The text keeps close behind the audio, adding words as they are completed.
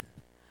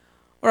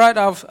All right,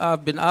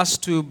 I've been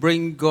asked to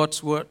bring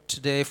God's word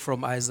today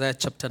from Isaiah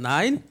chapter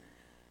 9.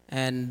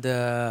 And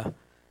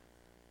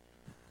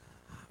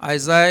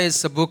Isaiah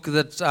is a book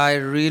that I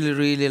really,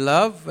 really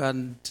love.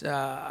 And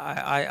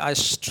I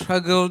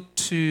struggle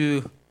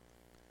to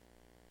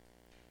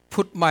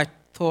put my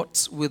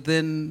thoughts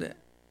within a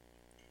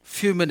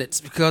few minutes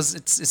because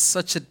it's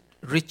such a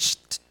rich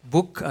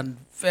book and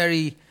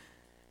very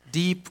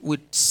deep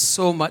with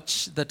so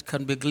much that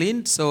can be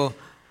gleaned. So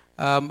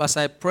as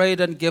I prayed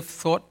and gave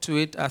thought to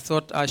it, I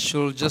thought I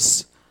should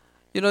just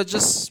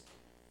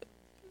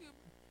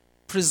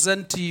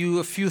present to you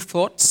a few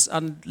thoughts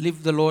and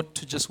leave the Lord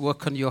to just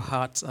work on your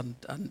hearts and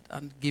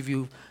give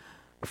you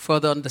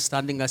further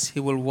understanding as He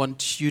will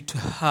want you to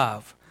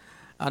have.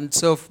 And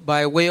so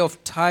by way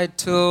of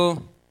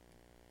title,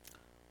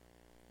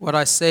 what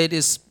I said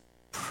is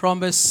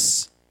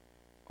Promise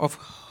of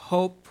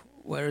Hope.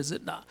 Where is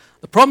it now?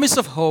 The promise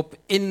of hope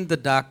in the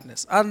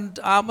darkness. And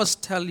I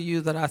must tell you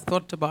that I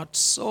thought about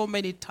so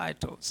many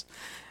titles.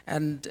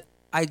 And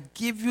I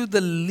give you the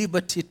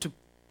liberty to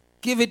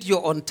give it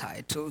your own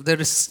title.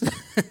 There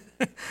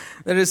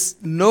is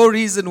no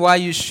reason why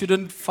you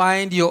shouldn't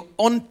find your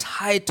own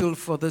title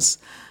for this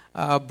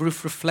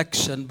brief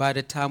reflection by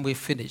the time we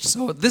finish.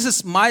 So this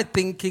is my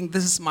thinking.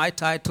 This is my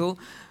title.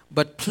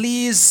 But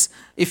please,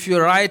 if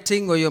you're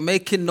writing or you're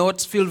making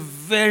notes, feel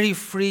very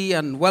free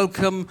and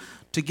welcome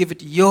to give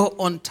it your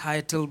own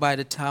title by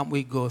the time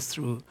we go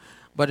through.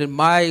 But in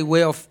my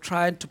way of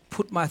trying to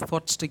put my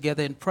thoughts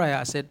together in prayer,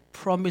 I said,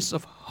 Promise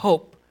of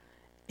Hope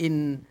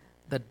in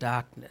the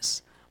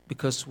Darkness,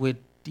 because we're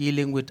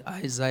dealing with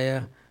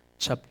Isaiah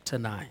chapter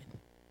 9.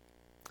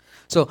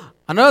 So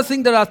another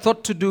thing that I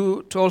thought to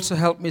do to also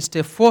help me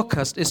stay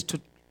focused is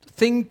to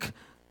think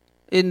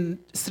in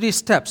 3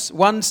 steps.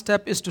 One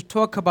step is to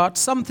talk about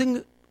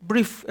something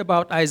brief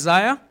about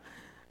Isaiah.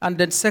 And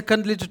then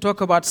secondly, to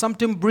talk about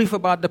something brief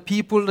about the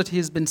people that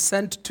he's been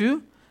sent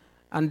to.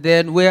 And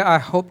then where I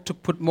hope to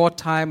put more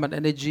time and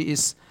energy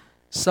is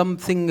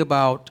something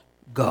about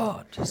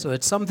God. So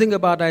it's something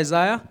about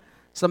Isaiah,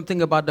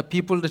 something about the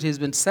people that he's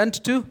been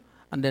sent to,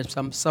 and then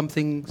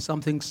something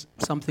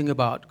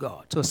about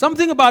God. So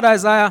something about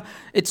Isaiah,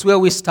 it's where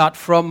we start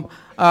from.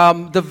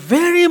 The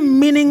very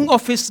meaning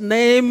of his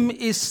name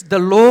is the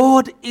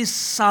Lord is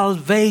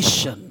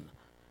salvation.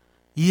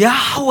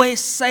 Yahweh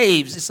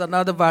saves is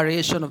another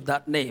variation of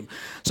that name.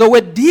 So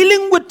we're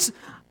dealing with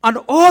an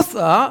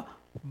author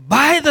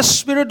by the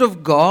Spirit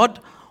of God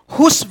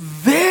whose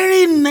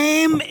very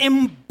name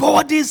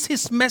embodies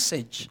his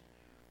message.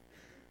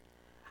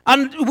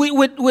 And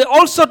we're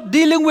also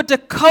dealing with a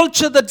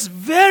culture that's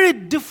very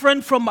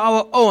different from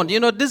our own. You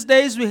know, these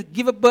days we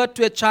give a birth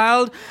to a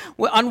child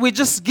and we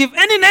just give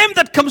any name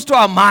that comes to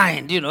our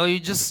mind. You know, you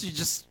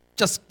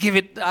just give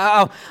it.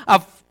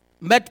 I've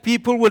met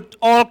people with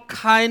all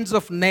kinds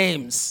of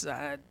names,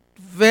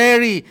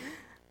 very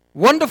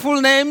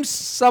wonderful names,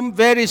 some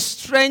very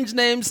strange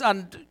names,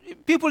 and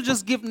people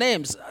just give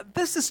names.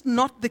 This is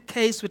not the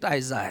case with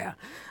Isaiah.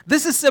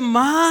 This is a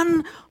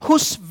man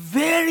whose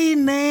very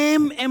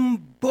name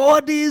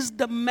embodies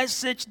the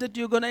message that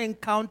you're going to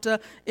encounter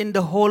in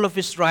the whole of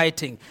his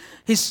writing.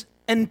 His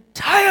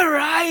entire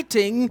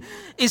writing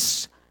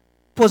is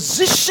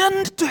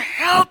positioned to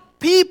help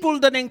people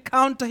that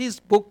encounter his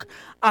book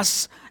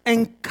as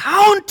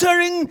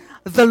encountering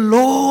the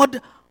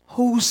Lord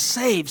who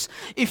saves.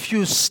 If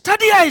you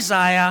study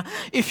Isaiah,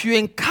 if you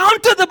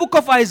encounter the book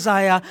of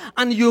Isaiah,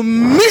 and you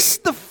miss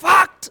the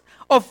fact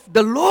of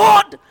the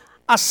Lord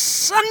as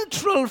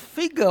central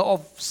figure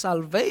of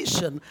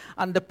salvation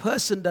and the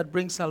person that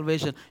brings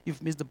salvation,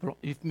 you've missed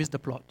the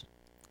plot.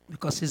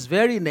 Because his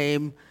very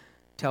name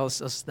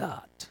tells us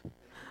that.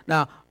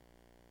 Now,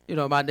 you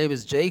know, my name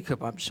is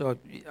Jacob. I'm sure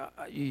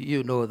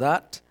you know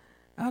that.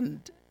 And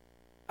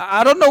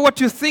I don't know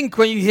what you think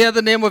when you hear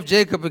the name of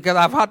Jacob, because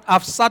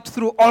I've sat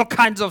through all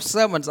kinds of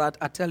sermons. I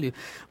tell you,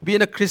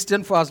 being a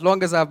Christian for as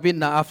long as I've been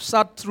now, I've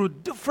sat through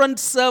different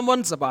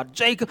sermons about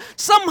Jacob.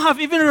 Some have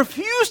even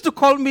refused to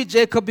call me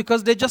Jacob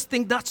because they just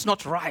think that's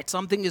not right.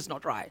 Something is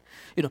not right.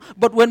 You know.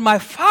 But when my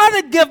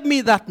father gave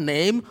me that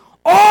name,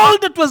 all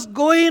that was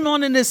going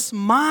on in his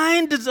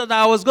mind is that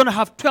I was going to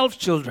have 12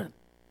 children.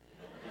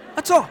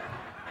 That's all.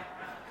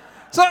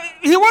 So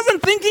he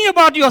wasn't thinking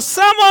about your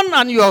sermon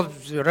and your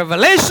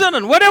revelation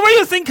and whatever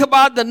you think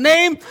about the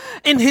name.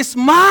 In his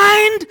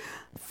mind,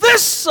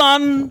 this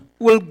son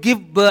will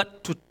give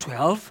birth to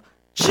 12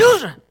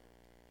 children.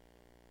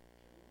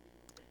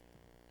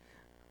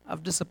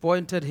 I've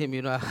disappointed him,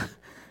 you know.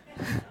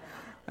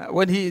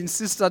 When he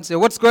insists and says,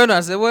 what's going on?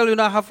 I say, well, you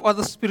know, I have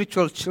other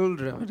spiritual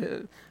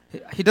children.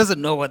 He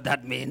doesn't know what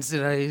that means.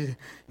 You know, he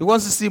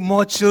wants to see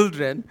more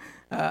children.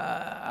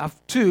 I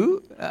have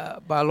 2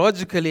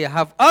 biologically. I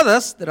have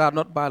others that are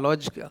not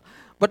biological.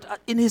 But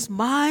in his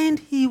mind,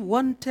 he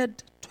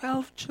wanted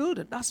 12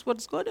 children. That's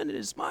what's going on in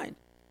his mind.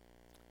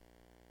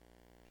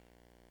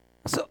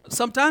 So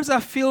sometimes I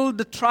feel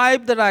the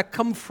tribe that I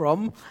come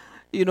from,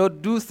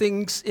 do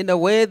things in a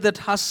way that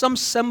has some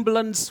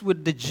semblance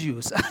with the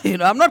Jews.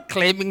 I'm not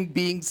claiming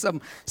being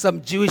some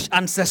Jewish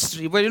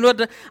ancestry,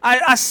 but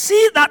I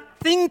see that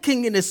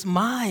thinking in his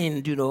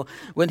mind,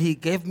 when he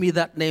gave me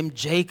that name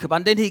Jacob,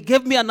 and then he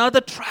gave me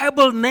another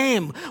tribal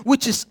name,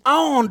 which is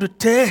Aund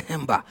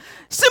Tehemba.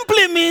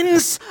 Simply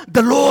means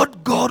the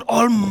Lord God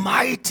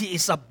Almighty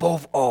is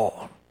above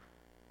all.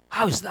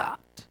 How is that?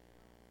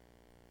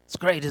 It's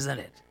great, isn't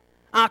it?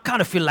 I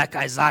kind of feel like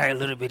Isaiah a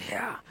little bit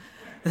here.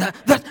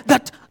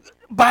 That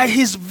by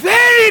his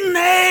very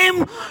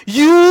name,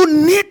 you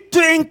need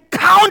to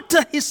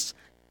encounter his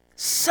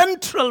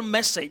central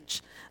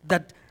message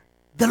that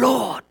the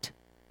Lord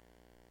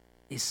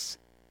is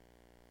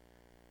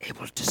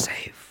able to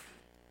save.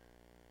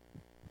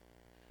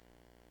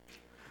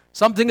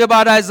 Something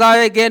about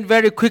Isaiah again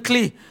very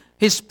quickly.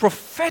 His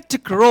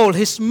prophetic role,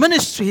 his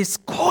ministry, his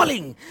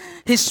calling,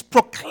 his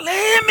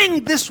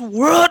proclaiming this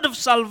word of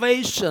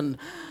salvation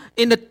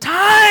in a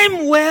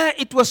time where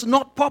it was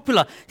not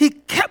popular. He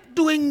kept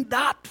doing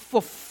that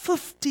for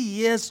 50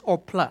 years or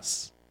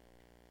plus.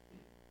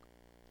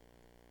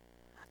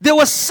 There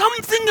was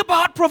something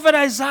about Prophet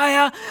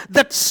Isaiah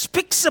that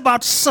speaks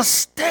about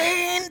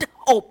sustained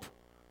hope.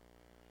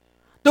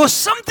 There was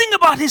something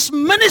about his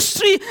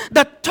ministry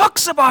that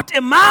talks about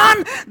a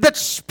man that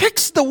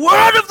speaks the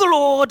word of the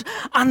Lord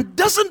and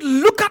doesn't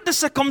look at the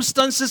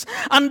circumstances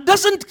and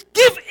doesn't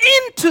give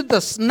in to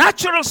this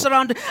natural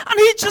surrounding. And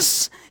he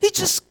just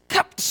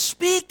kept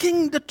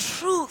speaking the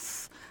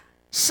truth.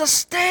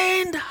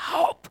 Sustained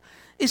hope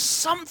is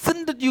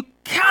something that you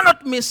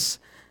cannot miss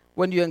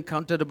when you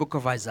encounter the book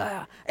of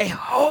Isaiah. A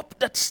hope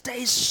that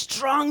stays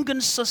strong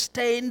and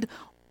sustained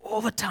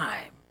over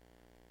time.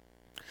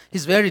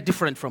 He's very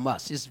different from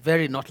us. He's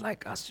very not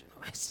like us.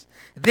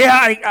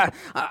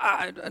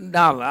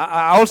 Now,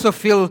 I also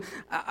feel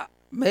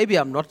maybe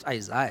I'm not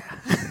Isaiah.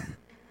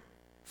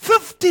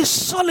 50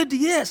 solid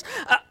years.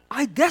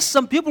 I guess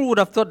some people would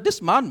have thought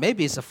this man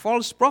maybe is a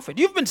false prophet.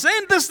 You've been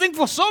saying this thing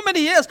for so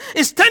many years.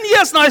 It's 10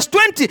 years now. It's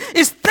 20.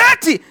 It's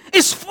 30.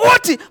 It's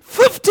 40.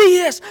 50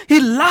 years. He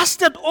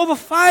lasted over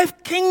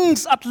 5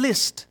 kings at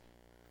least.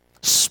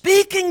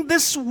 Speaking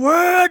this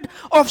word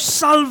of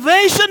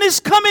salvation is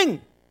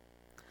coming.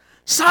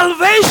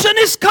 Salvation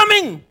is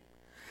coming.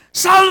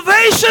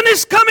 Salvation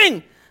is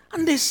coming.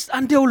 And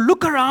they will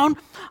look around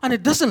and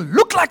it doesn't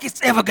look like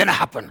it's ever going to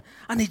happen.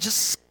 And he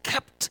just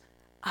kept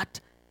at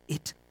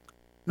it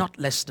not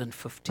less than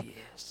 50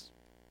 years.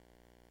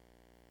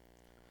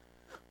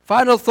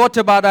 Final thought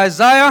about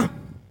Isaiah.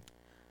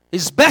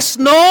 He's best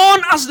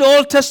known as the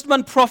Old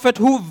Testament prophet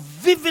who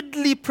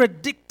vividly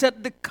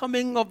predicted the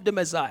coming of the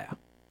Messiah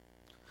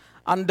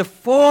and the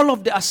fall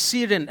of the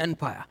Assyrian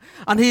Empire.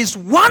 And he is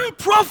one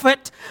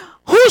prophet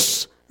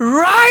whose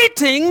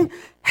writing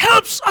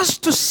helps us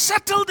to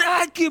settle the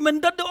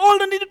argument that the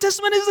Old and the New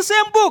Testament is the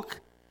same book.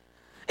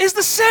 It's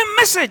the same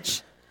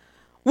message.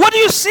 What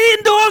you see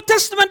in the Old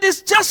Testament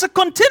is just a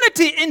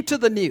continuity into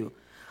the New.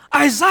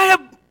 Isaiah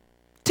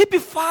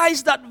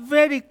typifies that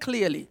very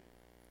clearly.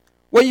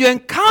 When you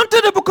encounter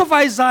the book of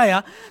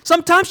Isaiah,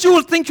 sometimes you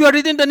will think you are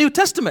reading the New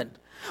Testament.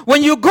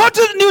 When you go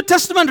to the New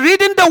Testament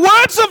reading the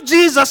words of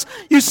Jesus,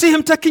 you see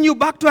him taking you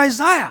back to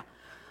Isaiah.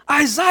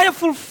 Isaiah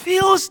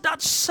fulfills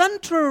that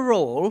central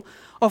role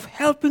of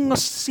helping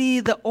us see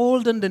the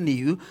old and the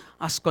new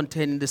as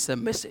containing the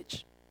same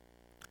message.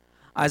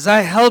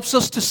 Isaiah helps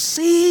us to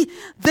see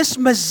this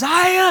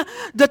Messiah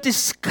that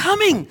is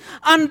coming.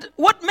 And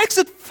what makes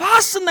it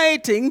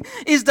fascinating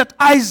is that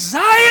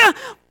Isaiah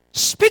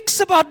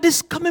speaks about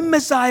this coming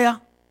Messiah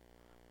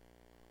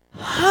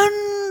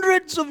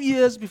hundreds of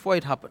years before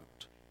it happened.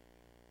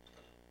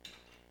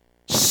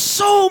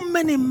 So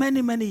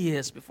many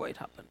years before it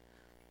happened.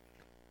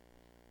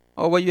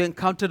 Or when you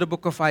encounter the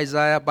book of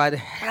Isaiah by the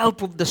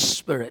help of the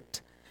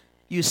Spirit,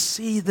 you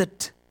see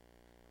that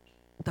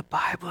the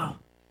Bible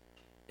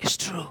is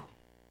true.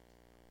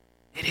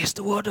 It is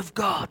the Word of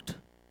God.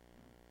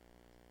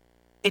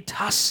 It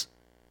has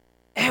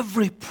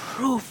every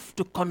proof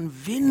to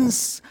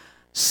convince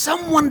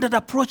someone that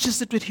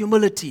approaches it with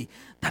humility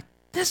that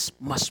this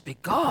must be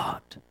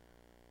God.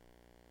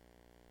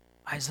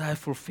 Isaiah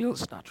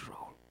fulfills that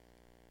role.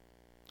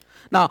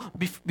 Now,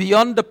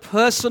 beyond the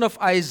person of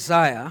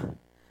Isaiah,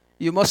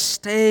 you must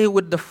stay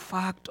with the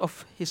fact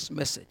of his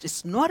message.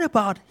 It's not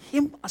about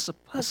him as a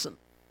person.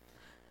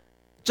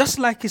 Just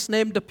like his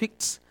name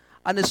depicts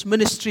and his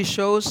ministry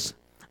shows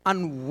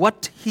and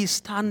what he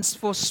stands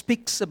for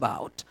speaks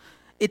about,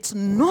 it's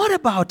not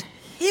about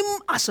him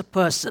as a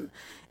person.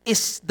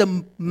 It's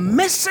the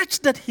message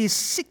that he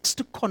seeks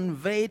to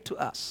convey to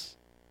us.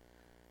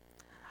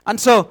 And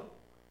so,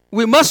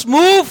 we must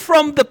move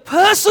from the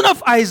person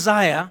of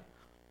Isaiah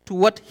to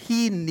what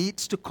he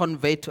needs to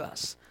convey to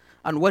us.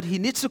 And what he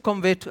needs to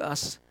convey to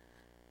us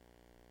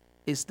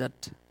is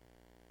that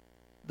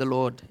the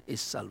Lord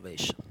is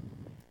salvation.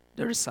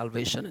 There is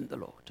salvation in the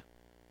Lord.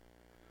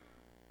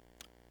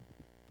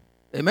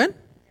 Amen?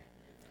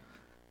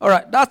 All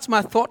right, that's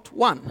my thought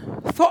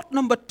 1. Thought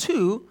number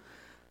 2,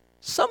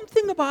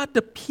 something about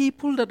the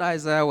people that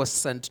Isaiah was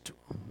sent to.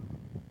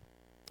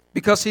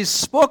 because he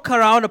spoke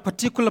around a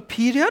particular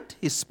period.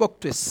 He spoke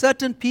to a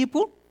certain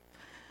people.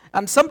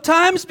 And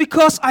sometimes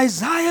because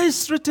Isaiah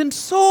is written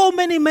so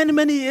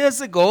many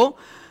years ago,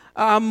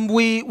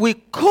 we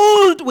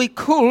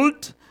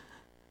could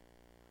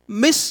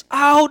miss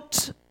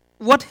out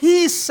what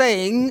he is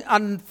saying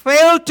and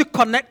fail to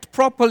connect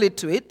properly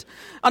to it.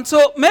 And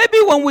so maybe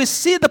when we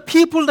see the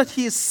people that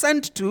he is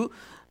sent to,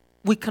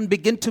 we can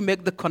begin to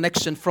make the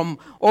connection from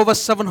over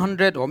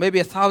 700 or maybe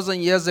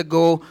 1,000 years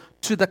ago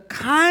to the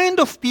kind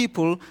of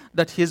people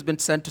that he's been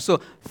sent to. So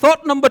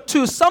thought number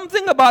 2,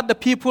 something about the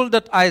people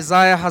that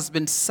Isaiah has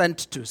been sent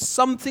to.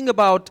 Something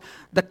about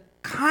the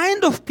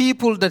kind of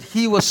people that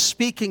he was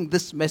speaking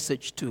this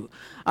message to.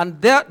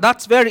 And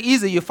that's very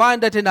easy. You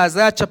find that in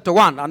Isaiah chapter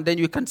 1, and then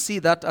you can see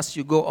that as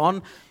you go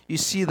on. You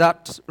see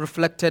that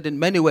reflected in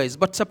many ways.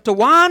 But chapter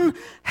 1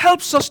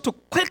 helps us to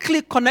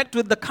quickly connect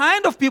with the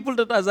kind of people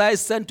that Isaiah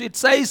is sent to. It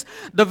says,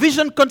 the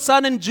vision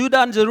concerning Judah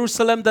and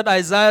Jerusalem that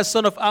Isaiah,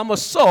 son of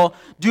Amos, saw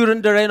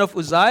during the reign of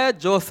Uzziah,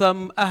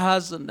 Jotham,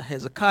 Ahaz, and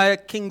Hezekiah,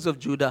 kings of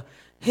Judah.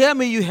 Hear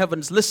me, you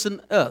heavens,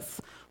 listen, earth.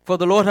 For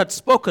the Lord had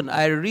spoken,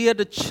 I reared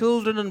the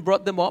children and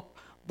brought them up,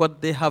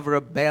 but they have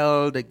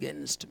rebelled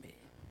against me.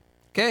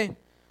 Okay?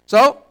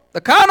 So, the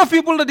kind of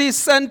people that he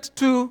sent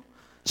to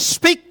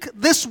speak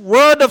this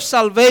word of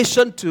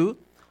salvation to,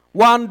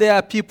 one, they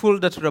are people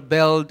that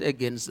rebelled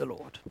against the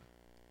Lord.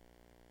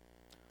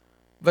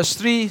 Verse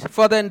 3,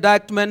 further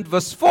indictment.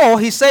 Verse 4,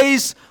 he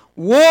says,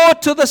 woe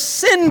to the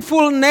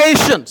sinful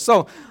nation.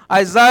 So,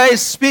 Isaiah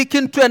is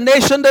speaking to a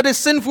nation that is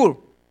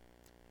sinful.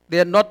 They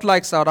are not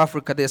like South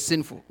Africa, they are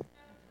sinful.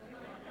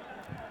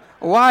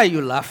 Why are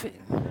you laughing?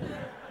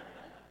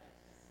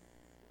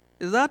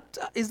 Is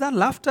that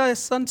laughter a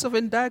sense of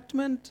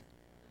indictment?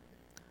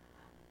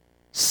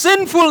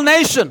 Sinful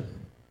nation.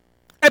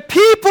 A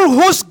people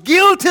whose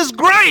guilt is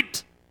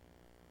great.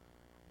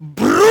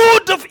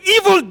 Brood of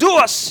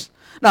evildoers.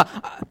 Now,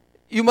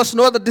 you must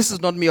know that this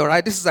is not me, all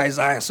right? This is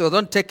Isaiah, so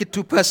don't take it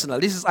too personal.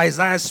 This is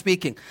Isaiah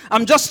speaking.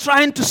 I'm just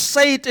trying to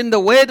say it in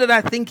the way that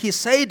I think he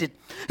said it.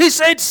 He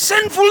said,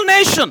 sinful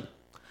nation.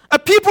 A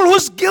people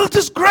whose guilt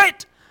is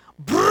great.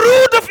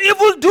 Brood of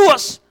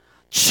evildoers,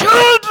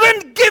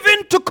 children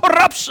given to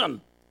corruption.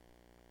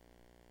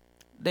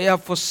 They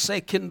have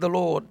forsaken the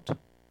Lord.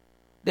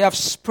 They have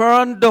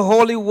spurned the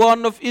Holy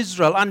One of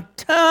Israel and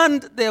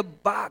turned their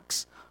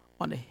backs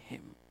on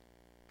him.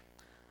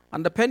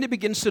 And the penny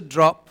begins to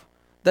drop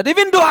that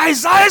even though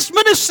Isaiah's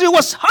ministry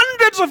was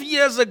hundreds of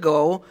years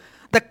ago,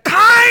 the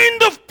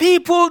kind of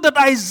people that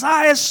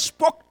Isaiah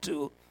spoke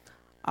to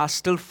are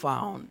still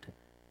found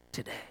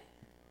today.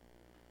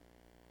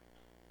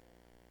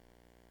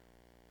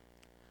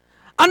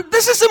 And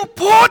this is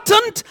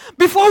important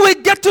before we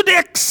get to the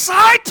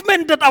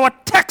excitement that our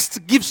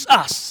text gives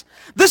us.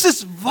 This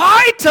is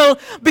vital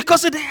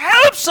because it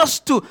helps us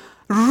to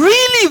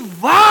really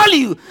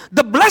value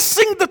the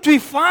blessing that we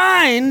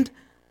find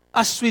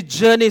as we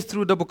journey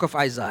through the book of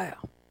Isaiah.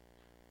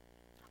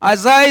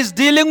 Isaiah is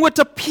dealing with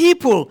a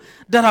people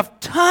that have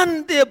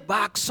turned their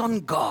backs on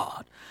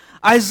God.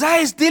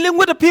 Isaiah is dealing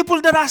with the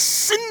people that are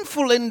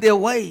sinful in their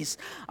ways.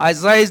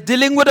 Isaiah is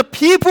dealing with the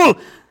people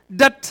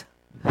that...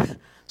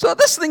 So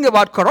this thing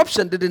about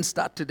corruption didn't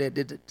start today,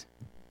 did it?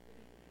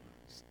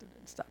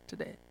 Didn't start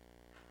today.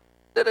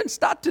 Didn't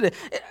start today.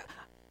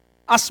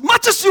 As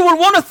much as you will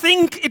want to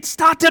think it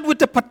started with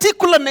a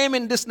particular name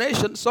in this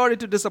nation, sorry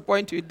to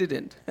disappoint you, it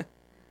didn't.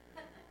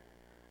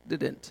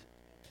 Didn't.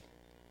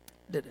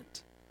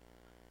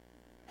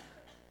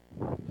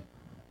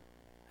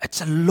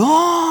 It's a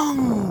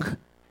long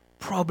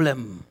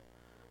problem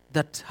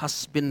that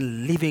has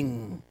been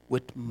living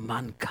with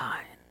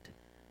mankind.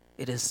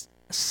 It is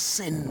a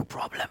sin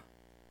problem.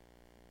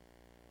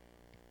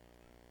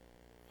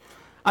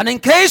 And in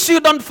case you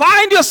don't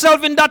find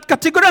yourself in that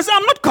category, I say,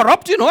 I'm not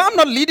corrupt, I'm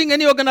not leading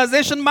any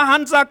organization, my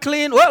hands are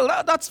clean.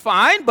 Well, that's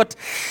fine, but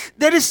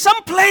there is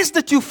some place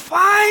that you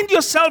find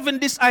yourself in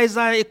this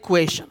Isaiah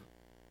equation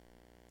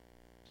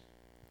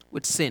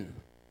with sin.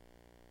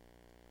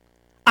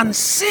 And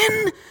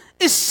sin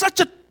is such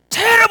a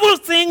terrible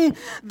thing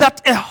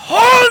that a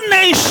whole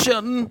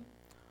nation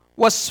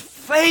was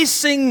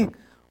facing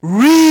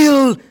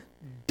real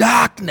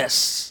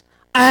darkness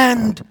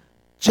and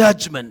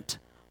judgment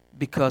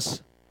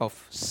because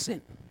of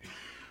sin.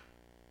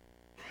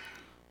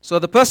 So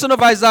the person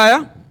of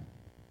Isaiah,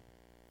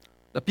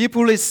 the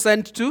people he's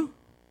sent to,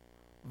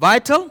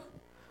 vital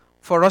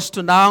for us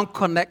to now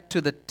connect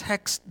to the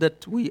text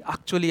that we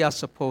actually are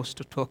supposed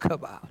to talk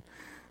about,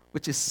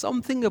 which is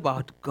something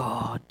about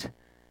God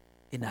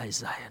in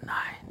Isaiah 9.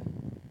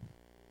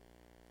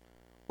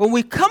 When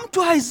we come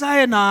to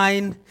Isaiah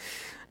 9,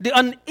 the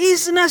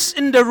uneasiness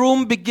in the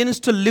room begins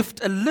to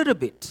lift a little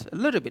bit,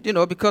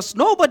 because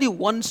nobody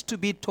wants to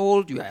be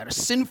told you are a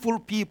sinful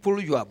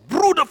people, you are a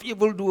brood of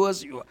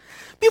evildoers.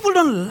 People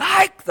don't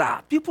like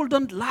that. People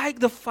don't like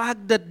the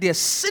fact that their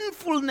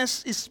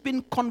sinfulness is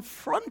being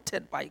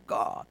confronted by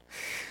God.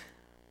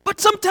 But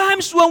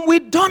sometimes when we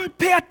don't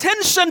pay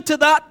attention to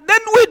that, then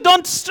we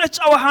don't stretch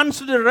our hands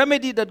to the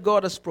remedy that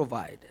God has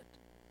provided.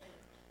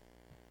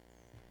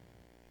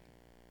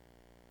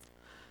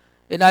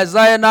 In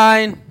Isaiah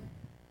 9,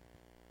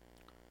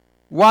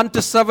 1 to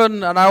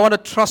 7, and I want to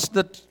trust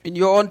that in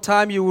your own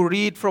time you will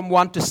read from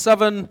 1 to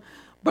 7,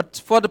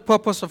 but for the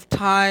purpose of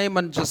time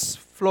and just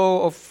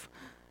flow of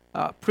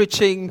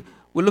preaching,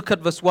 we'll look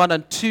at verse 1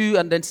 and 2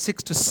 and then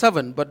 6 to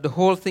 7, but the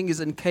whole thing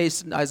is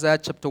encased in Isaiah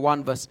chapter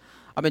 9, verse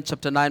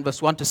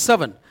 1 to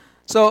 7.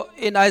 So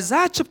in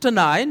Isaiah chapter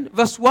 9,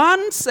 verse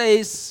 1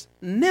 says,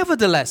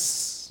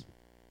 nevertheless,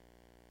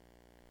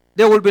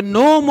 there will be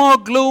no more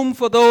gloom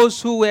for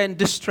those who were in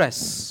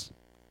distress.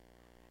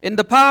 In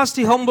the past,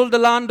 he humbled the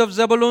land of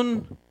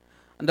Zebulun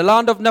and the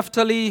land of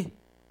Naphtali,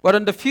 but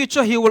in the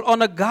future, he will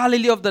honor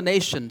Galilee of the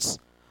nations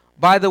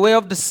by the way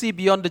of the sea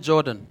beyond the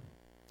Jordan.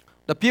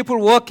 The people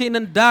working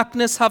in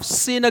darkness have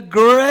seen a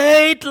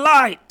great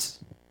light.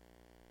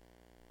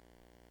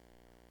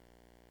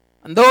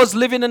 And those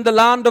living in the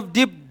land of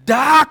deep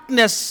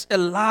darkness, a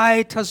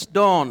light has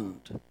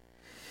dawned.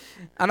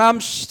 And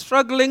I'm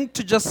struggling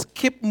to just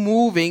keep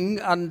moving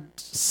and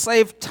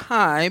save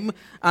time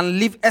and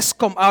leave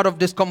Eskom out of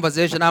this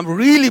conversation. I'm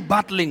really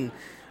battling.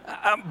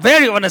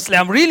 Very honestly,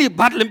 I'm really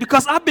battling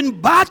because I've been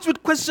battered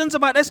with questions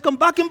about Eskom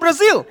back in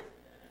Brazil.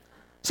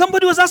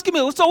 Somebody was asking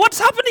me, so what's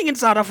happening in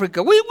South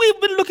Africa?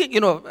 We've been looking,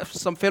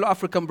 some fellow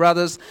African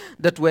brothers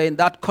that were in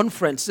that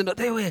conference,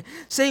 they were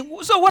saying,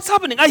 so what's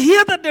happening? I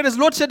hear that there is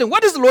load shedding.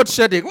 What is load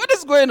shedding? What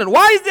is going on?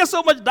 Why is there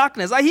so much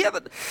darkness? I hear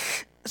that.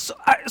 So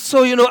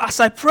as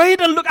I prayed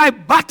and looked, I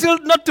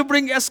battled not to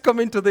bring Eskom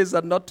into this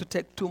and not to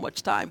take too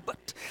much time.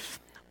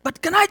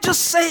 But can I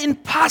just say in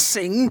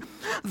passing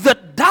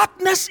that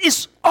darkness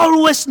is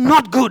always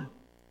not good?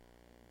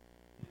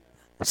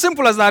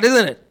 Simple as that,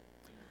 isn't it?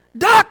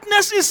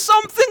 Darkness is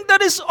something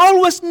that is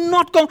always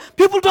not good.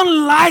 People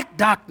don't like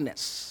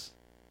darkness.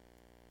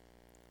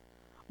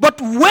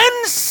 But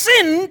when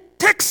sin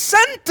takes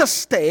center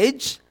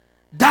stage,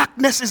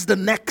 darkness is the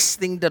next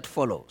thing that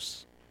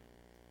follows.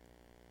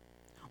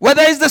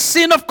 Whether it's the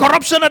sin of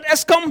corruption at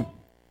Eskom,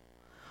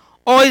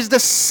 or is the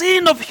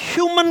sin of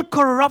human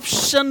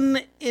corruption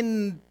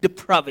in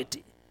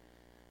depravity,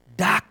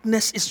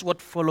 darkness is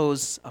what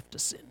follows after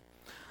sin.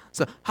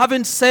 So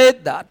having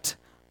said that,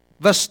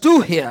 verse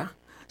 2 here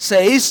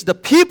says, the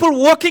people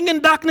walking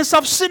in darkness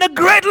have seen a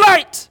great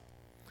light.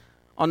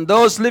 On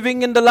those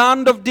living in the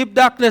land of deep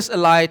darkness, a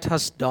light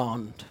has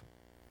dawned.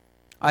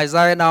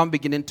 Isaiah now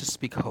beginning to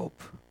speak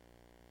hope.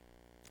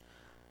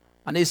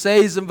 And he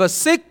says in verse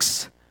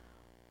 6,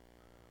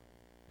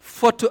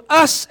 for to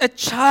us a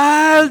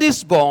child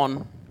is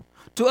born,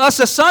 to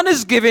us a son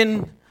is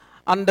given,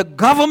 and the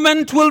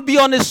government will be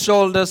on his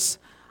shoulders,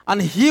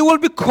 and he will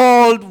be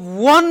called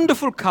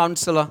Wonderful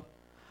Counselor,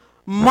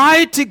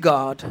 Mighty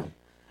God,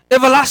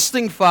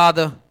 Everlasting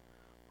Father,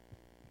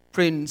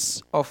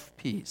 Prince of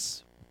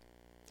Peace.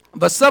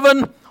 Verse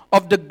 7,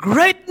 of the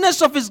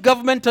greatness of his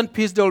government and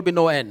peace there will be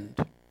no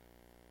end.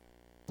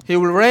 He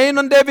will reign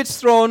on David's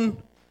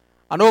throne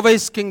and over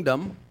his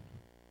kingdom,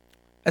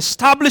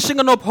 establishing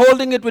and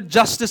upholding it with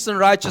justice and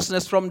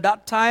righteousness from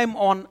that time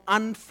on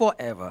and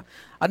forever.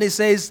 And he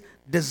says,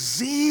 the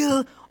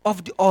zeal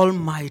of the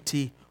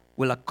Almighty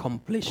will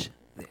accomplish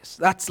this.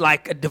 That's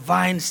like a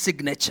divine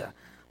signature.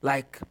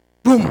 Like,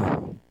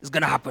 boom, it's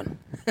going to happen.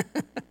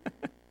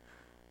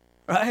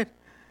 Right?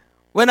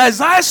 When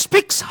Isaiah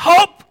speaks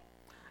hope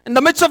in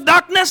the midst of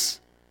darkness,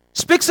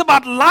 speaks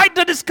about light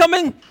that is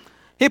coming,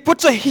 he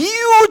puts a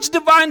huge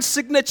divine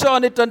signature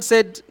on it and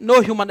said,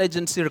 no human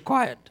agency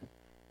required.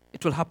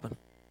 It will happen.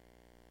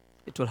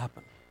 It will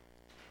happen.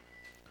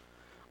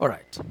 All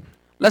right.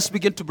 Let's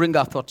begin to bring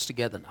our thoughts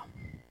together now.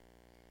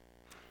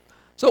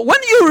 So when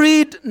you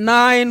read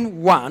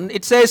 9:1,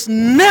 it says,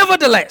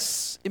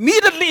 nevertheless.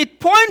 Immediately it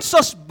points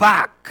us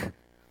back.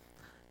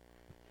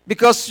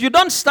 Because you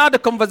don't start a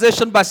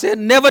conversation by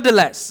saying,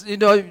 nevertheless.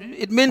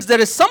 It means there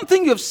is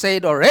something you've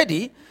said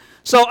already.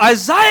 So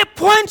Isaiah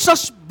points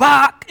us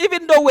back,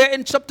 even though we're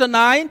in chapter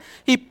 9,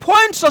 he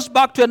points us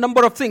back to a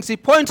number of things. He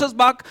points us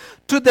back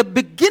to the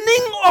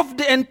beginning of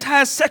the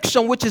entire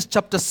section, which is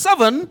chapter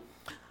 7.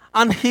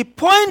 And he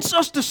points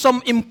us to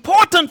some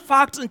important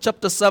facts in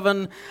chapter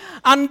 7.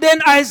 And then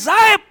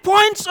Isaiah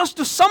points us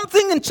to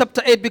something in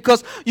chapter 8,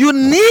 because you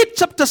need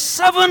chapter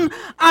 7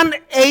 and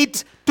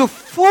 8 to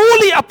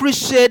fully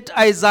appreciate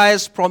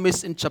Isaiah's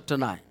promise in chapter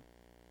 9.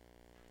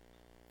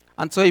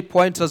 And so he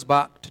points us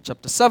back to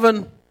chapter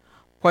 7,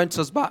 points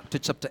us back to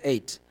chapter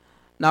 8.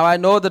 Now, I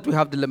know that we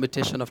have the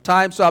limitation of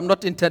time, so I'm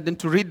not intending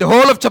to read the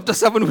whole of chapter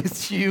 7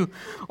 with you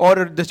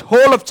or the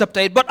whole of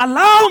chapter 8, but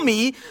allow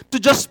me to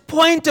just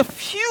point a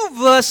few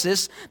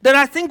verses that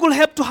I think will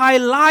help to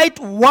highlight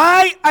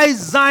why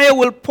Isaiah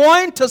will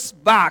point us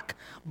back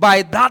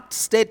by that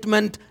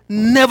statement,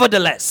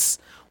 nevertheless.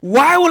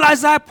 Why will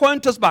Isaiah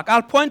point us back?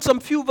 I'll point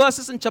some few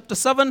verses in chapter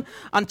 7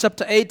 and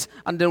chapter 8,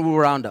 and then we'll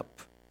round up.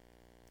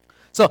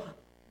 So,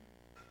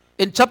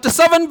 in chapter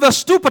 7,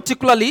 verse 2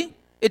 particularly,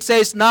 it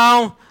says,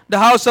 now the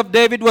house of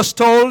David was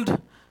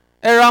told,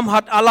 Aram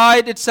had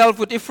allied itself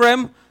with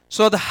Ephraim,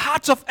 so the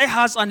hearts of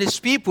Ahaz and his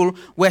people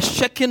were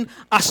shaken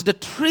as the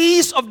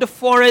trees of the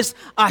forest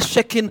are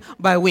shaken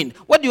by wind.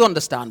 What do you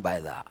understand by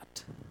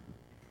that?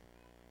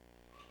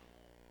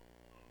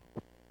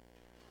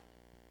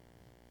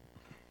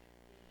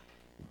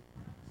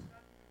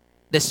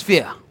 There's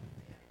fear.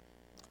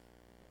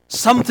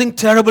 Something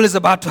terrible is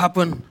about to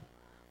happen.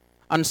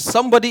 And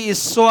somebody is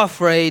so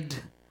afraid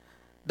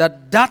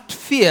that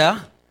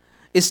fear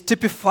is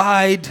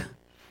typified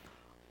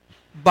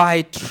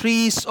by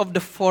trees of the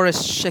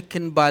forest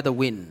shaken by the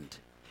wind.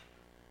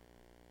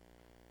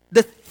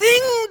 The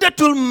thing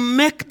that will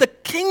make the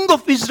king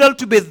of Israel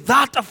to be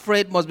that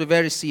afraid must be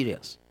very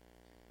serious.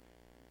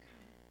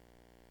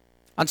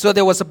 And so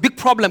there was a big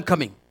problem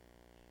coming.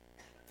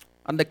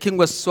 And the king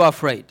was so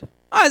afraid.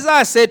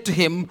 Isaiah said to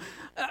him,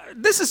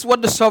 this is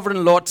what the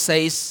sovereign Lord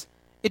says.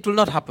 It will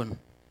not happen.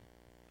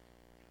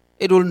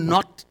 It will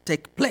not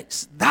take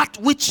place. That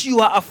which you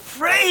are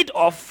afraid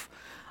of,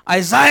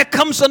 Isaiah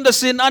comes on the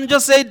scene and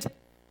just said,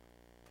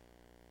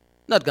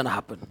 not going to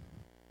happen.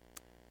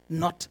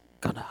 Not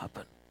going to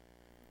happen.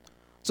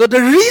 So the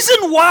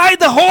reason why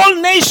the whole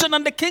nation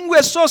and the king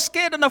were so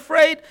scared and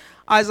afraid,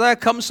 Isaiah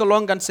comes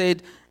along and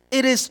said,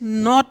 it is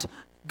not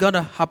going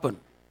to happen.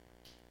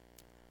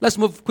 Let's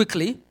move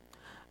quickly.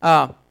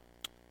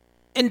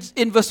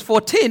 In verse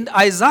 14,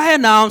 Isaiah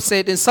now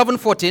said, in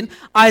 7:14,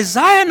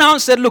 Isaiah now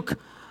said, look,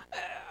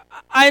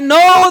 I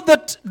know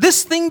that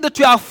this thing that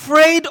you are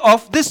afraid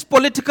of, this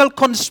political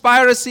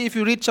conspiracy, if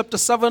you read chapter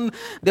 7,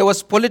 there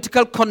was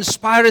political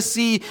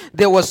conspiracy,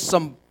 there was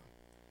some,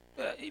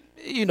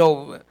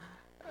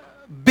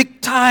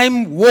 big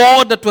time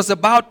war that was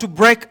about to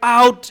break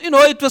out.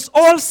 It was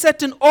all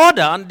set in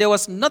order and there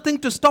was nothing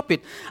to stop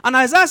it. And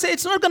Isaiah said,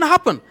 it's not going to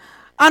happen.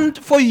 And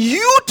for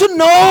you to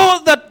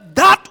know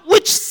that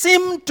which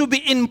seemed to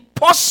be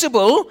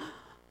impossible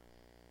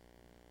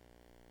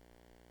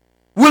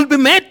will be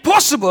made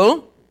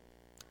possible,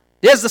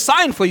 there's the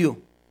sign for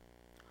you.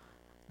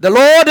 The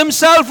Lord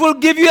himself will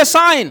give you a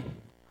sign.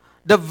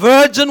 The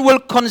virgin will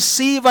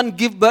conceive and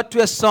give birth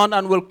to a son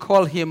and will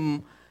call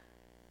him.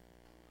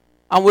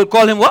 And we'll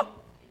call him what?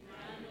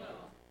 Emmanuel.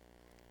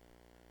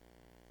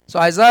 So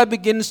Isaiah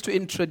begins to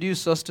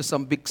introduce us to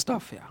some big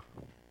stuff here.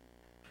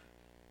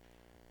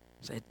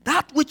 Say,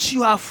 that which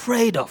you are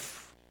afraid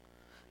of.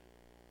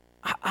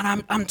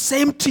 And I'm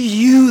saying to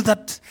you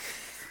that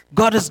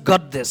God has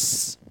got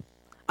this.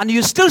 And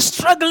you're still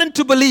struggling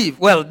to believe.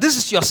 Well, this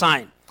is your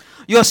sign.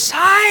 Your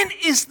sign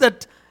is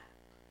that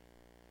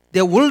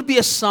there will be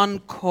a son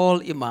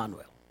called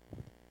Emmanuel.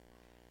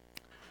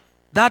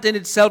 That in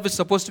itself is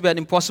supposed to be an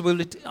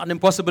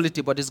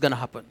impossibility, but it's going to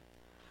happen.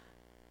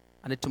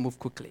 I need to move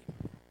quickly.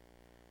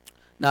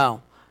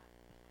 Now,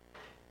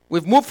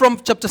 we've moved from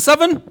chapter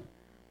 7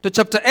 to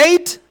chapter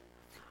 8.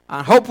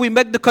 I hope we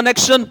make the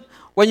connection.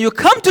 When you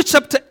come to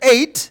chapter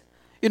 8,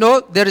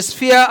 there is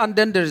fear and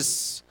then there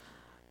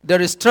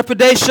is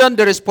trepidation,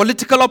 there is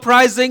political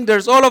uprising, there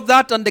is all of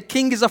that, and the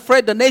king is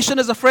afraid, the nation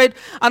is afraid.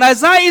 And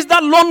Isaiah is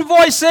that lone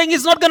voice saying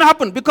it's not going to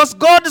happen because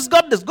God has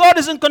got this. God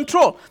is in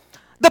control.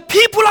 The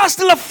people are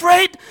still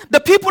afraid. The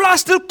people are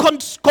still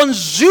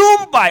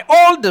consumed by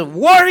all the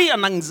worry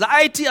and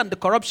anxiety and the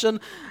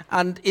corruption.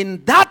 And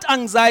in that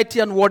anxiety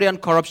and worry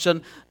and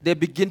corruption, they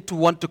begin to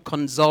want to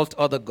consult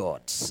other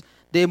gods.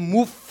 They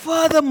move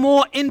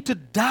furthermore into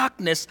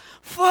darkness,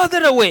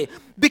 further away.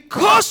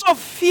 Because of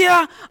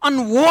fear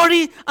and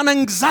worry and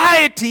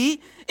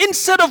anxiety,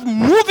 instead of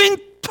moving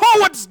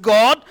towards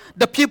God,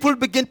 the people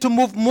begin to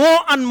move more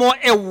and more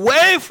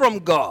away from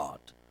God.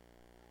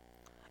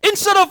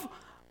 Instead of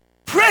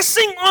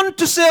pressing on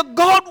to say,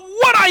 God,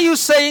 what are you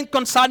saying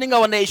concerning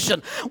our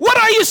nation? What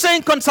are you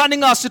saying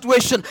concerning our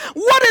situation?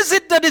 What is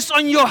it that is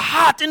on your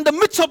heart in the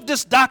midst of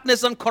this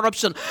darkness and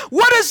corruption?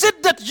 What is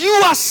it that you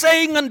are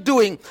saying and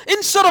doing?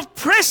 Instead of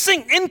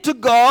pressing into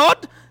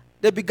God,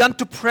 they began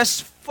to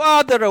press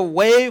further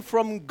away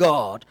from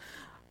God.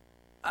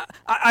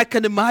 I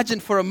can imagine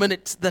for a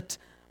minute that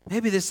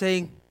maybe they're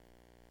saying,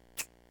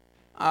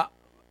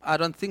 I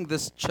don't think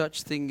this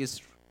church thing is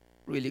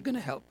really going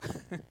to help.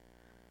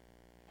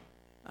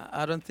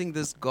 I don't think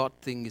this God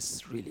thing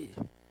is really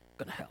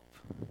going to help.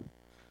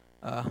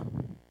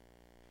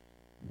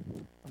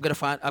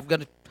 I've got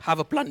to have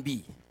a plan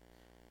B.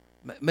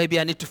 Maybe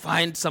I need to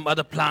find some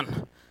other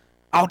plan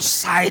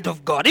outside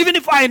of God. Even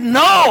if I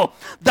know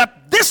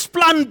that this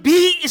plan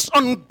B is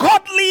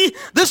ungodly,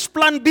 this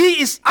plan B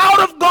is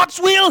out of God's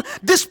will,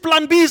 this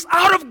plan B is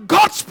out of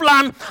God's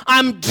plan,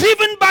 I'm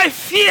driven by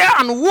fear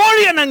and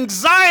worry and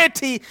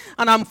anxiety,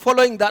 and I'm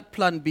following that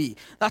plan B.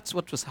 That's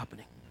what was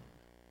happening.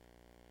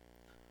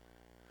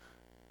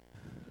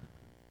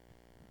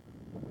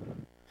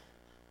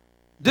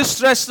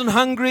 Distressed and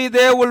hungry,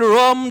 they will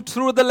roam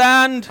through the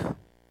land.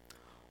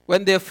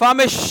 When they're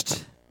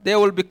famished, they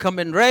will become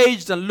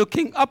enraged and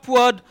looking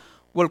upward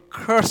will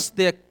curse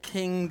their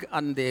king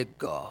and their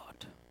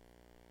God.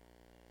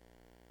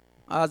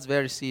 That's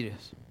very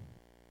serious.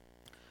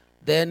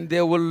 Then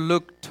they will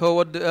look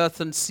toward the earth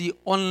and see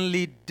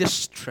only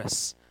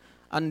distress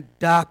and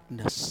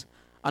darkness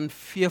and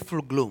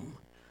fearful gloom.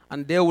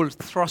 And they will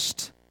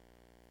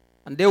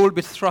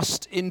be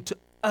thrust into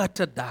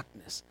utter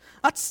darkness.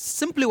 That's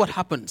simply what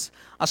happens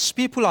as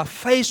people are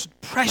faced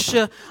with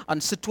pressure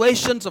and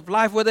situations of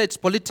life, whether it's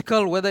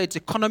political, whether it's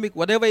economic,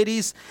 whatever it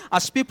is.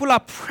 As people are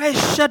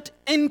pressured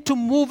into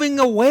moving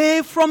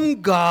away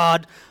from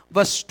God,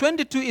 verse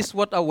 22 is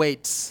what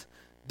awaits: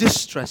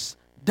 distress,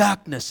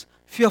 darkness,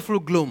 fearful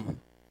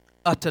gloom,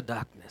 utter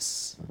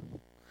darkness.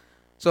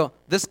 So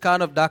this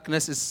kind of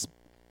darkness is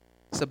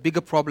a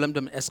bigger problem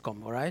than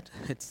ESCOM, all right?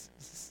 This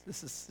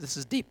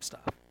is deep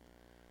stuff.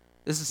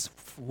 This is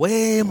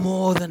way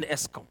more than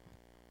ESCOM.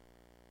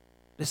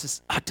 This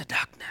is utter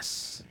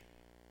darkness.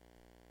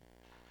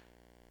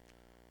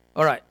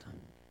 All right.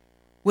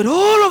 With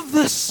all of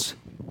this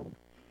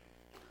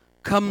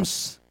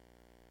comes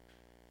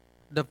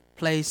the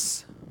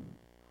place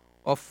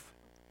of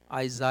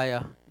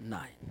Isaiah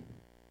 9.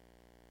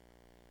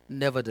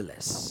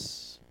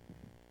 Nevertheless,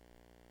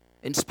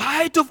 in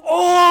spite of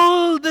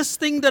all this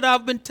thing that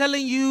I've been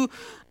telling you,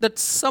 that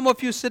some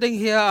of you sitting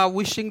here are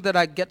wishing that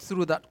I get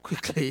through that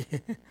quickly.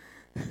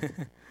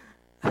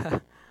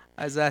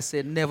 As I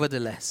say,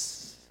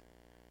 nevertheless,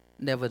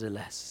 there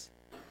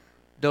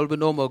will be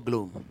no more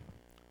gloom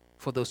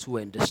for those who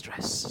are in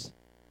distress.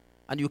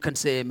 And you can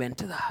say amen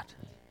to that.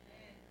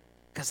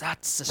 Because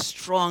that's a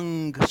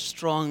strong,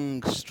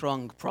 strong,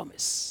 strong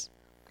promise.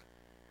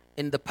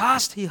 In the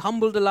past, he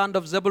humbled the land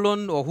of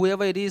Zebulun, or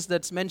whoever it is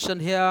that's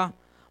mentioned here.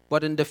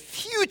 But in the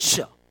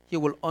future, he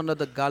will honor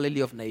the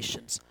Galilee of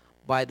nations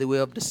by the way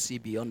of the sea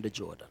beyond the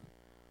Jordan.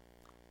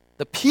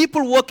 The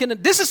people walking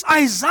in, this is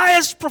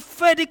Isaiah's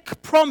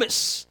prophetic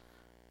promise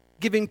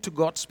giving to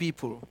God's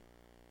people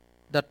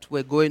that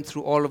were going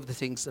through all of the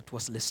things that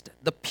was listed.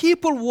 The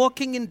people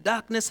walking in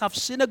darkness have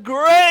seen a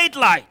great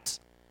light.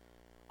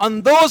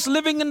 On those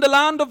living in the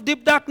land of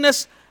deep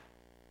darkness,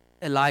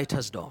 a light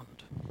has dawned.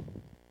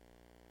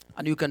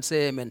 And you can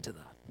say amen to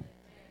that.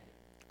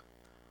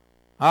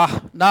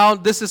 Now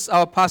this is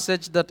our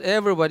passage that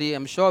everybody,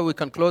 I'm sure we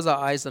can close our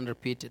eyes and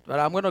repeat it. But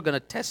I'm not going to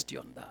test you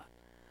on that.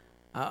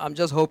 I'm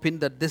just hoping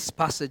that this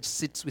passage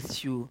sits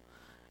with you.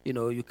 You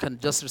know, you can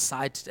just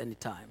recite it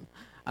anytime.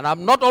 And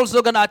I'm not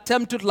also going to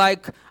attempt to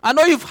I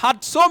know you've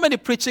had so many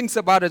preachings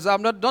about it, so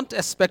don't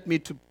expect me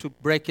to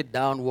break it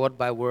down word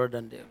by word,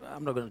 and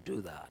I'm not going to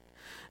do that.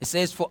 It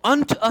says, for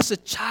unto us a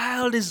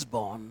child is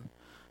born,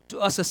 to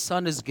us a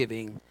son is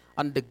given,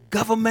 and the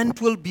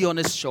government will be on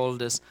his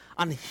shoulders,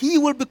 and he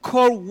will be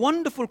called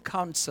Wonderful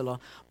Counselor,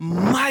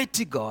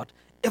 Mighty God,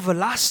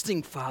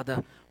 Everlasting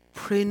Father,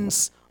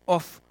 Prince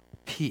of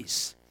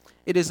Peace.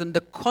 It is in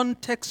the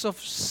context of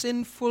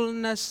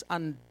sinfulness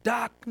and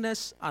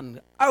darkness and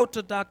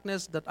outer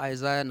darkness that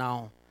Isaiah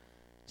now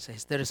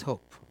says, there is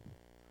hope.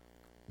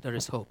 There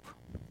is hope.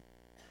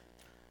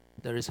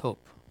 There is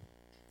hope.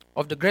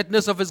 Of the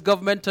greatness of his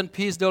government and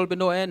peace there will be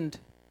no end.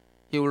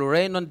 He will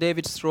reign on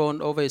David's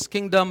throne over his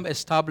kingdom,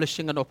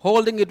 establishing and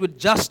upholding it with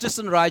justice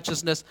and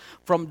righteousness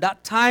from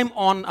that time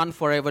on and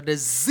forever. The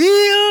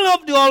zeal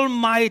of the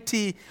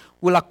Almighty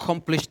will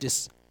accomplish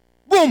this.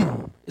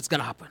 Boom! It's going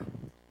to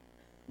happen.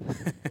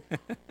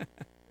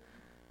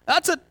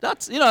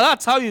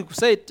 That's how you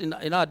say it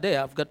in our day.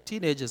 I've got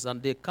teenagers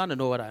and they kind of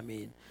know what I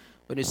mean.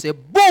 When you say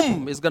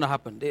boom, it's going to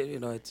happen.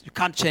 You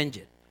can't change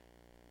it.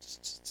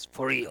 It's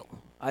for real.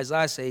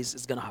 Isaiah says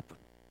it's going to happen.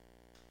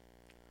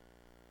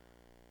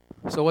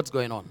 So what's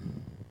going on?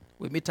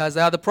 We meet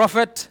Isaiah the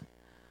prophet.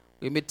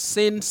 We meet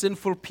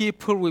sinful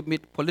people. We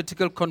meet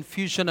political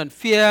confusion and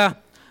fear.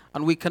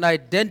 And we can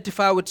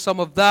identify with some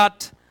of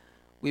that.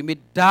 We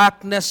meet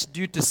darkness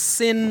due to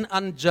sin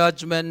and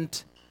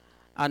judgment.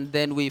 And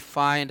then we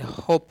find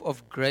hope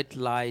of great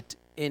light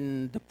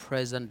in the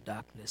present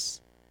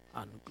darkness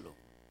and gloom.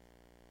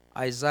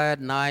 Isaiah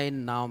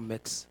 9 now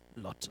makes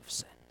lots of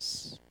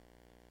sense.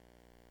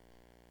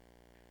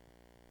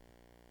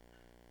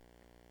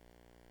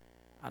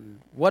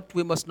 And what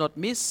we must not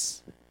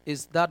miss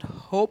is that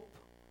hope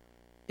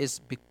is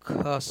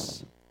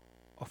because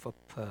of a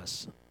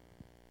person.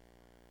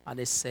 And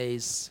it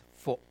says,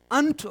 for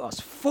unto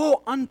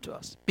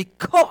us,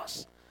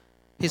 because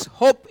his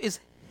hope is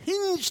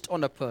hinged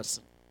on a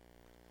person.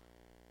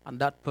 And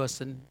that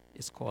person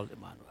is called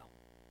Emmanuel.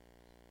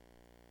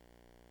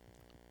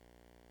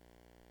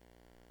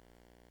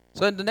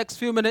 So in the next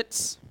few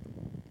minutes,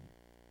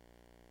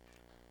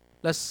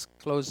 let's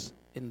close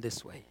in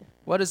this way.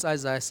 What is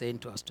Isaiah saying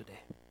to us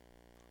today?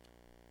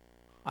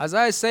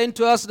 Isaiah is saying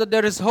to us that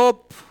there is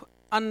hope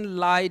and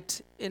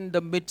light in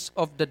the midst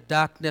of the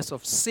darkness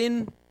of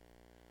sin,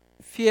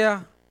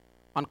 fear,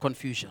 and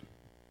confusion.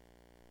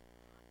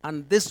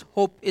 And this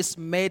hope is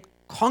made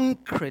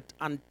concrete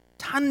and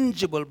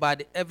tangible by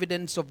the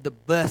evidence of the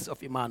birth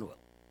of Emmanuel.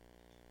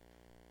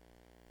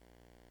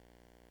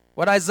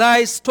 What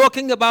Isaiah is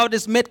talking about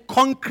is made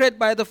concrete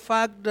by the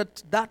fact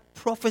that that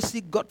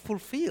prophecy got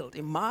fulfilled.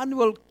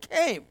 Emmanuel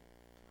came,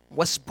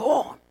 was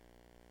born.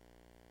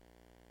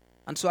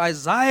 And so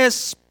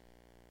Isaiah's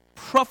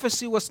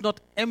prophecy was not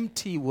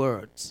empty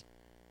words,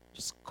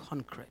 just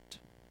concrete.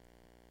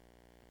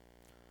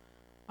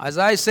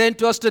 Isaiah is saying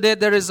to us today,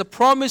 there is a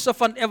promise of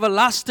an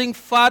everlasting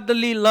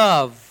fatherly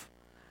love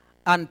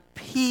and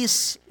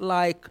peace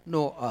like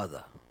no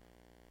other.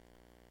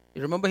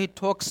 You remember he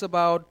talks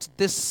about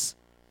this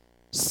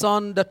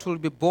son that will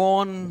be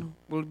born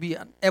will be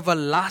an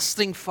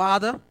everlasting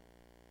father,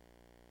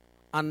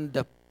 and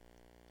the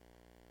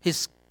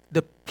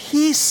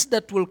peace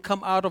that will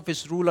come out of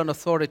his rule and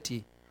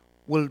authority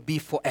will be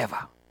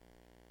forever.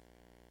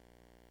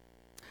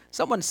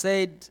 Someone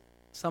said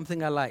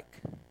something I like.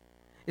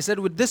 He said,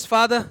 with this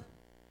father,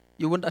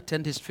 you won't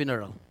attend his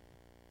funeral.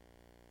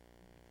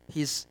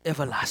 He's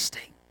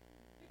everlasting.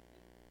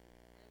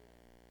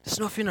 There's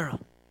no funeral.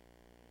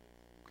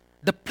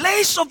 The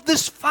place of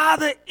this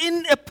father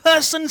in a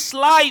person's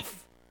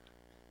life,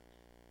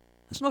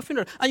 there's no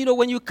funeral. And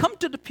when you come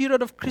to the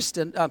period of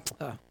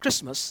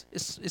Christmas,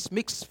 it's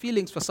mixed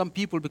feelings for some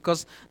people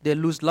because they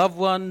lose loved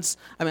ones.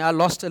 I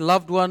lost a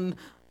loved one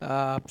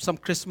some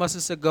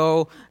Christmases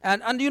ago.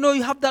 And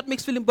you have that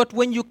mixed feeling. But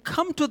when you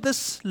come to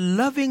this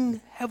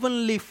loving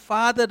heavenly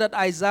Father that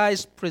Isaiah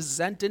is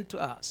presenting to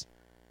us,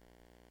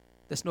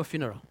 there's no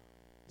funeral.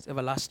 It's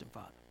everlasting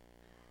Father.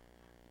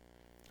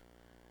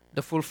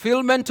 The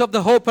fulfillment of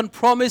the hope and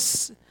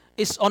promise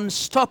is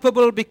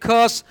unstoppable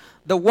because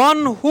the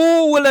one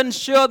who will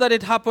ensure that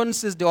it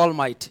happens is the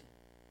Almighty.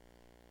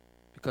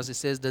 Because it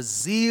says, the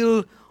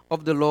zeal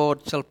of the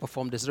Lord shall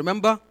perform this.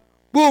 Remember?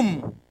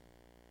 Boom!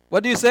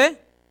 What do you say?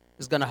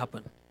 It's going to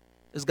happen.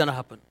 It's going to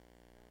happen.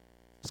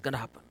 It's going to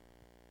happen.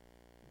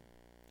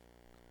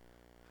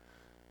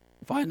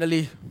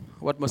 Finally,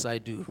 what must I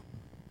do?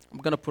 I'm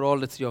going to put all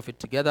the three of it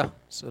together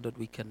so that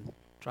we can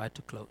try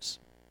to close.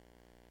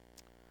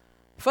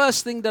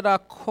 First thing that I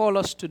call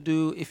us to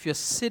do, if you're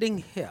sitting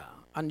here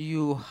and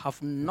you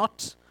have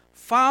not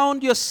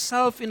found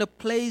yourself in a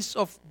place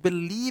of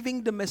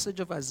believing the message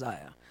of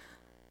Isaiah,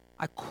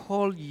 I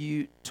call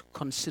you to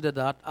consider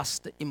that as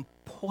the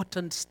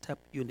important step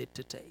you need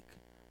to take.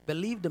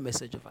 Believe the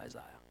message of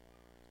Isaiah.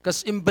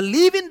 Because in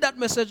believing that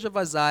message of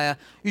Isaiah,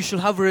 you should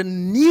have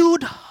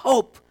renewed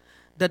hope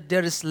that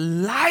there is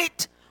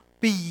light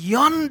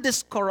beyond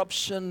this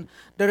corruption.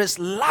 There is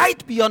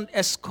light beyond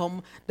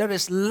ESCOM. There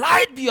is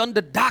light beyond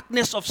the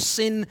darkness of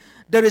sin.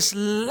 There is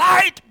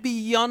light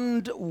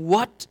beyond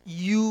what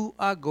you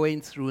are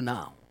going through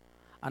now.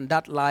 And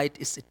that light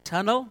is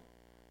eternal.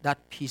 That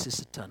peace is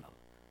eternal.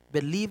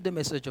 Believe the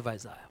message of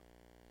Isaiah.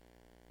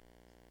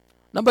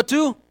 Number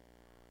two,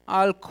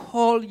 I'll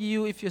call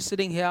you if you're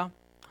sitting here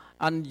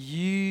and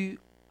you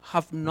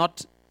have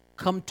not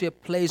come to a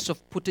place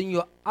of putting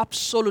your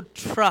absolute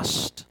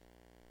trust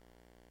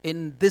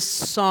in this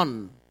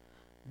Son,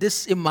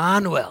 this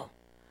Emmanuel.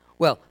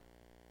 Well,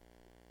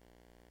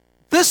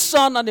 this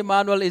Son and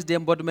Emmanuel is the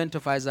embodiment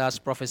of Isaiah's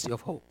prophecy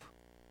of hope.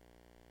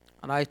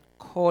 And I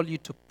call you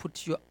to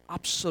put your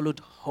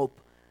absolute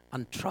hope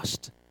and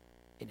trust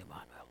in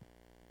Emmanuel.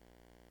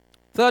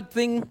 Third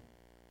thing,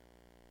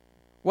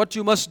 what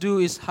you must do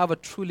is have a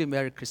truly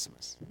Merry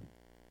Christmas.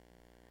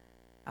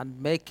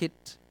 And make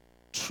it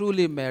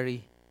truly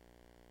merry.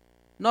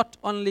 Not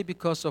only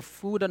because of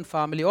food and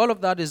family, all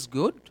of that is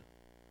good,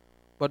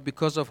 but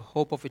because of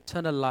hope of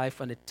eternal life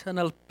and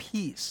eternal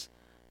peace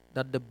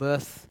that the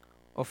birth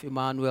of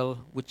Emmanuel,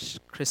 which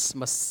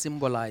Christmas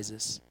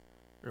symbolizes,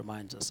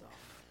 reminds us of.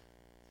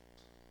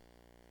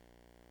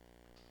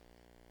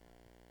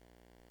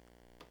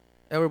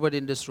 Everybody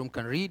in this room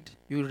can read.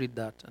 You read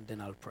that, and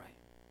then I'll pray.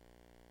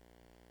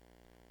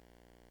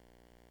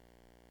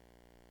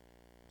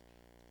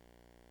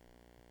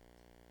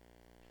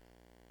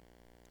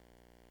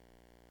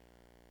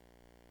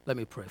 Let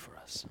me pray for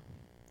us.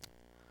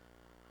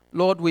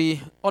 Lord,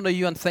 we honor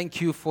you and thank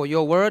you for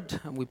your word,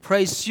 and we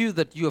praise you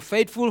that you are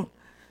faithful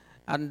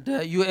and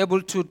you're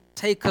able to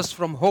take us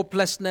from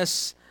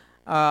hopelessness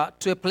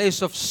to a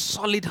place of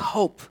solid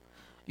hope.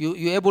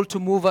 You're able to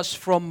move us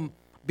from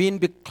being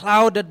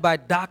beclouded by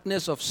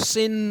darkness of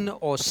sin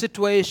or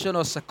situation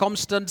or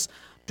circumstance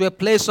to a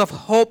place of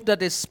hope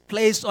that is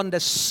placed on the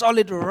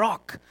solid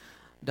rock,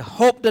 the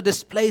hope that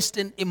is placed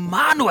in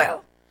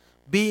Emmanuel,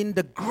 being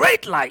the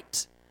great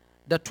light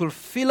that will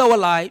fill our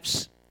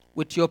lives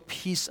with your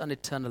peace and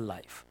eternal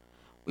life.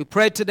 We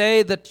pray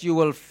today that you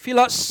will fill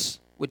us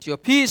with your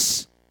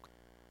peace,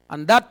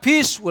 and that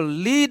peace will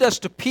lead us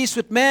to peace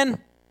with men,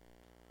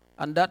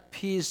 and that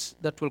peace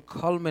that will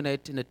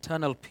culminate in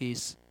eternal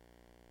peace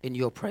in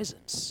your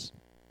presence.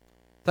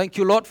 Thank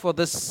you, Lord, for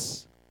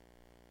this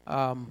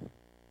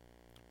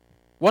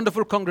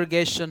wonderful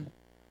congregation.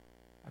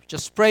 I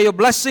just pray your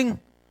blessing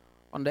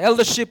on the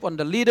eldership, on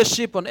the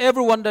leadership, on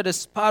everyone that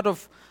is part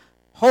of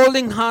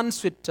holding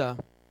hands with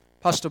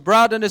Pastor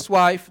Brad and his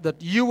wife,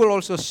 that you will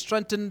also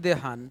strengthen their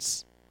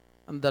hands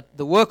and that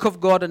the work of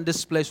God in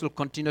this place will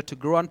continue to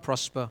grow and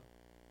prosper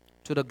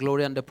to the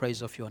glory and the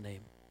praise of your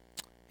name.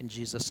 In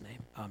Jesus'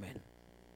 name, amen.